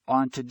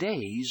On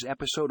today's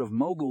episode of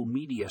Mogul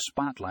Media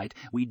Spotlight,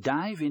 we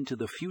dive into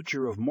the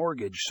future of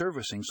mortgage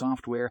servicing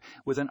software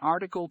with an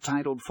article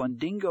titled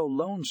Fundingo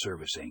Loan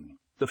Servicing,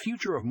 the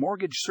Future of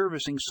Mortgage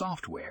Servicing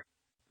Software.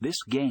 This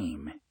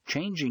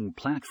game-changing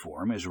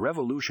platform is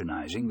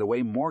revolutionizing the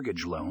way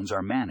mortgage loans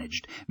are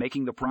managed,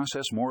 making the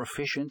process more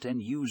efficient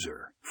and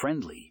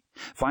user-friendly.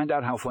 Find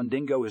out how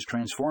Fundingo is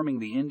transforming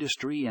the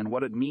industry and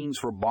what it means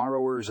for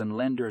borrowers and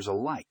lenders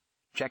alike.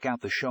 Check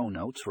out the show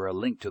notes for a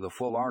link to the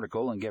full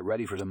article and get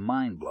ready for some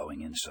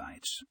mind-blowing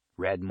insights.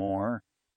 Read more?